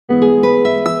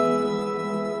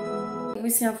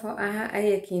Abusua for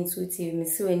I intuitive,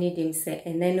 Miss Winnie Dim say,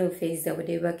 and then no face that would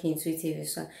ever intuitive.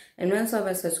 And once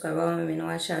over subscribe, I mean,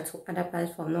 I share to other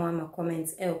platform, no one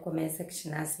comments, comment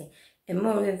section, I say. And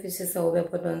more emphasis over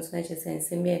put on snatches and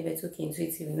send me a better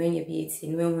intuitive when you be it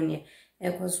in Wilmonia,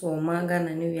 echoes for Margan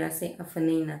and New Year say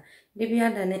Afanina. Debbie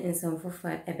had done it in some for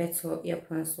fire a better ear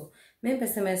pencil. Maybe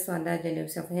semester and that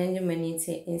of Henry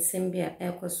in Simbia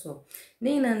Ecoso.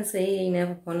 Nina say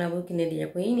never upon a book in the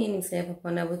Japan, himself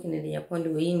upon a book in the Japan, the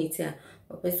Winita,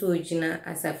 or Pesuina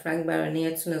as a Frank Baron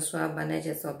near to the swab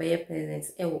managers or bear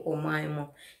presents, or Mimo.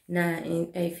 Now,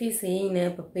 in a fee saying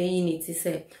never paying it to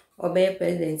say, or bear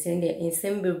presents in the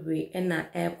Insembury and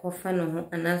not air coffano,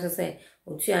 and as I say,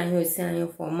 or Chia who is saying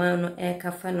for man air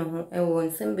cafano, or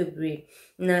Insembury.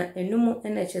 Now, a no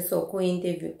NHS or co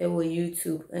interview, or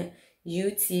YouTube.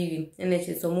 UTV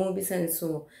NHS or more business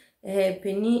so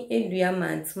penny Adria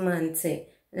mante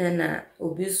na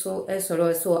obiso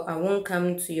esoro so I won't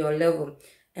come to your level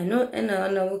and no and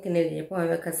na working at the point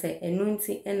where say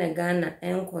enunti and Ghana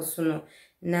enkoso no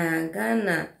na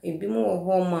Ghana ebimu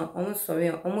homa sorry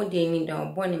omo de ni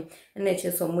down bonny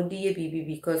NHS or modi bibi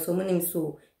because so many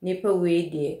so nipa we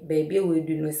de baby we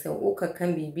do no say oka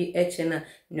kan bibi echena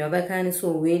no baka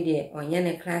so we de onye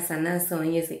ne class anansa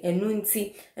onye se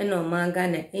enunti eno manga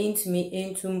na entimi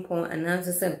entumpon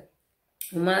anansa se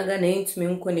maga na entimi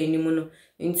nko na nimu no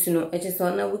ntino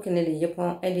echeso na buke ne de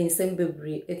Japan edin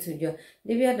sembebri etujo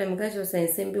de bia dem ga jo say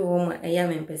sembi wo ma eya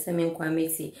mempese me nkwa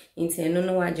meti nti eno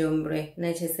no waje ombre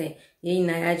na chese ye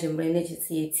na ya jembre na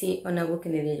chese eti ona buke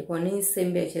ne de Japan ni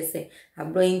sembe chese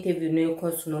abro interview no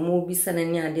ekoso no mo bisa na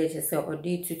ni ade chese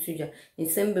odi tutujo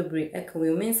nsembebri eka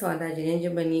we mensa wada je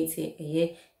njemba ni eti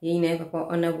eye ye na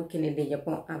papa ona buke ne de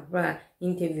Japan abra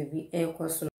interview bi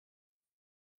ekoso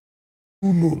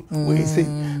we say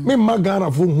me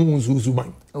magara for who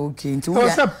man. Okay,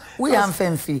 we are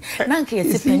fancy. Nanke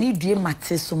is a penny dear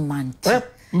Mateso man.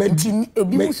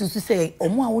 Obi susu say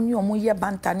omo awoni omo ye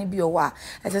bantani bi owa.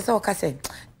 As I say,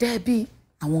 Debbie,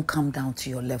 I won't come down to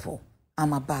your level.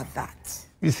 I'm about that.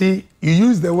 You see, you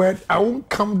use the word I won't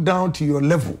come down to your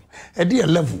level. A dear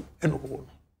level and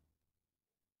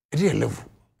a dear level.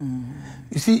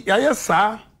 You see, I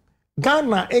saw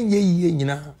Ghana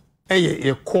enye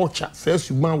a culture says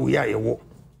you man we are a war.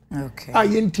 Okay. I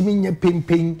intimi nya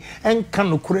pempeng and can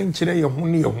no krenchire ye ho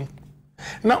ne ye ho.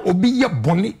 Na obi ye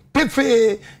boni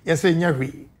pefe ye se nya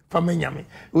hwe fa manyame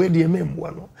we de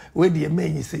memboa no we de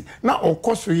menyi se na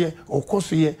okoso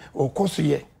ye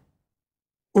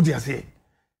o dia say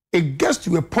it gets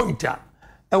to a point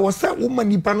I was say woman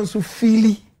nipa no so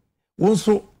feely won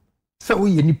so say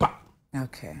we ye nipa.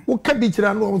 Okay. Wo ka bi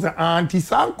kira no say anti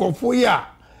sankofo ya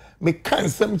me can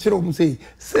some children say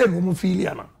woman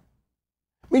feel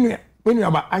when you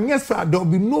about and yes sir, there will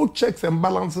be no checks and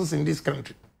balances in this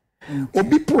country. Or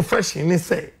be professional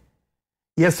say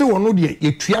yes so one day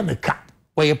you try me car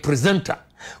or a presenter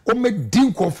or make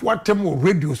drink of what time or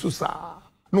radio so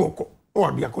no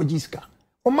or be a kojiska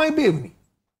or my baby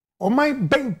or my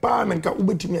bank pan and ka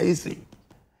ubetimi I say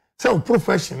so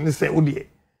professional say odie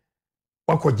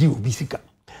wakoji obisika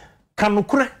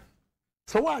kanokure.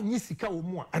 So I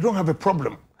don't have a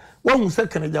problem. One who said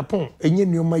Ken Agyapong enye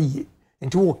nyoma ye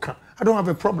nti wo ka I don't have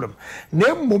a problem.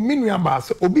 Na mo minu aba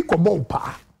se obi ko bo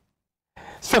pa.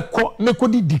 Se ko ne ko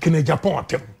di Ken Agyapong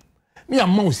atem. Me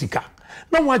amma osika.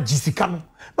 Na wa gisika no.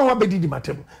 Na wa bedi di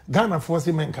matem. Ghana for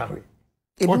se men carry.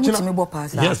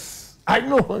 Yes, I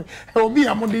know. Obi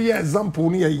amode example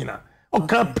ni yina. O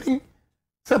ka pin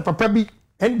se papa bi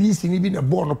NDC ni bi na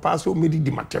born no pass o medi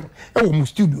di matem. E wo mu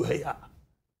studio here.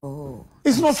 Oh,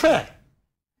 it's not fair.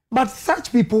 But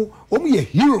such people, only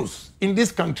heroes in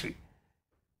this country.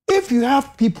 If you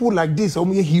have people like this,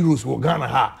 only heroes will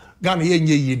Ghana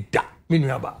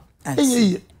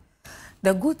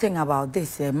the good thing about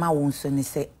this, ma won't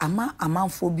say, ama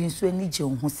phobia so any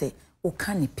John who say, O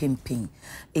can pimping.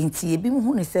 Ain't ye be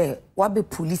who say, what be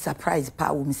police surprise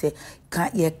power? Say,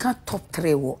 can't top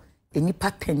 3 wo, any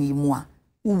pateni moi.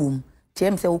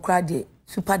 James say, cried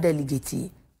super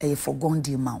delegate. A forgone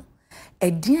the amount. A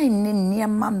dear near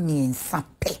mammy and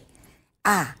sape.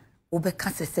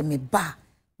 Obekase se me ba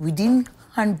within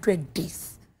 100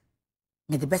 days.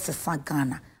 Me the best son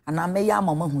Ghana. And I may ya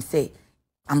mama who say,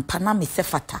 I'm panami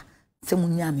sefata. Se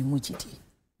munyami mujidi.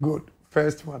 Good.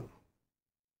 First one.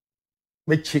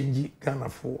 Me change Ghana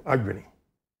for agony.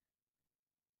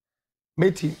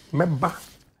 Meti member.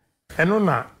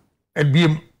 Enona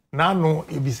ebiem. Now no,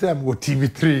 if you say I'm go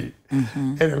TV3,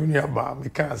 and when you about me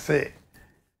can say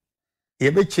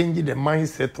you be changing the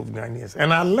mindset of Ghanaians,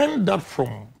 and I learned that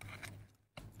from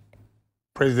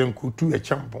President Kutu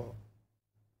Agyapong.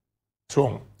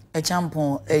 So A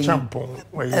champon.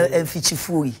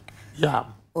 Fichifui. Yeah.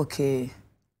 Okay.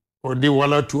 Or the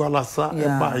wala to alasa.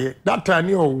 Yeah. That time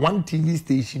you one TV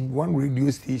station, one radio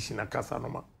station at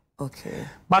Casanoma. Okay.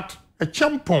 But a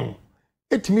champon,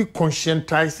 it me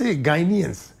conscientize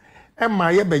Ghanaians. And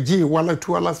my beji wala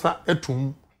to alasa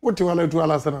etum. What you wala to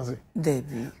alasa say?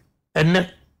 Debbie. And ne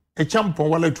a champon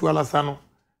wala to alasano.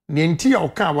 Nienti au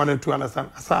ka wala to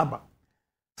alasan asaba.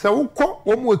 So uko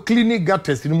omu clinic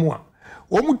gates ni mua.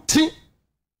 Omu ti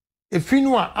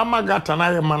efinua amagata na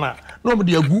ye mana no mo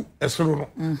de agu esoro no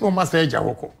no ma se eja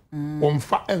hoko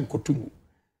omfa enkotu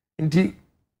nti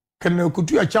kana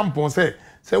kutu ya champon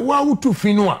se wa wutu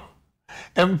finua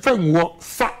emfa nwo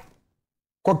sa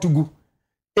kotugu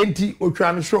enti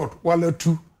otwa no short wala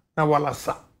tu na wala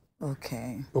sa.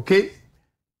 Okay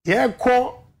ye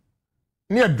ko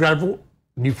near drive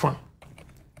nifa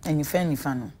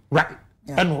nifa no right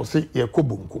and o say ye ko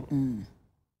bonkum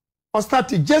or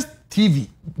started just TV,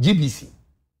 GBC,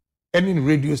 any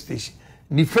radio station.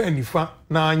 Nifa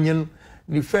na anyen,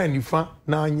 nifa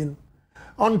na anyen.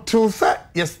 Until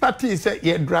you started say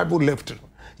you drive left.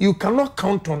 You cannot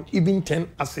count on even 10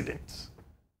 accidents.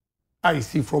 I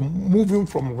see from moving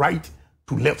from right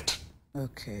to left.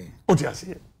 Okay. What do you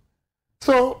see?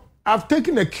 So I've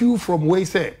taken a cue from where he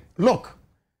said, look,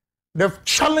 the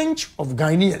challenge of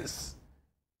Ghanaians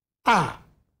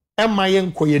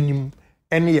MIN koyenim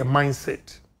any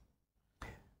mindset.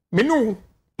 Me know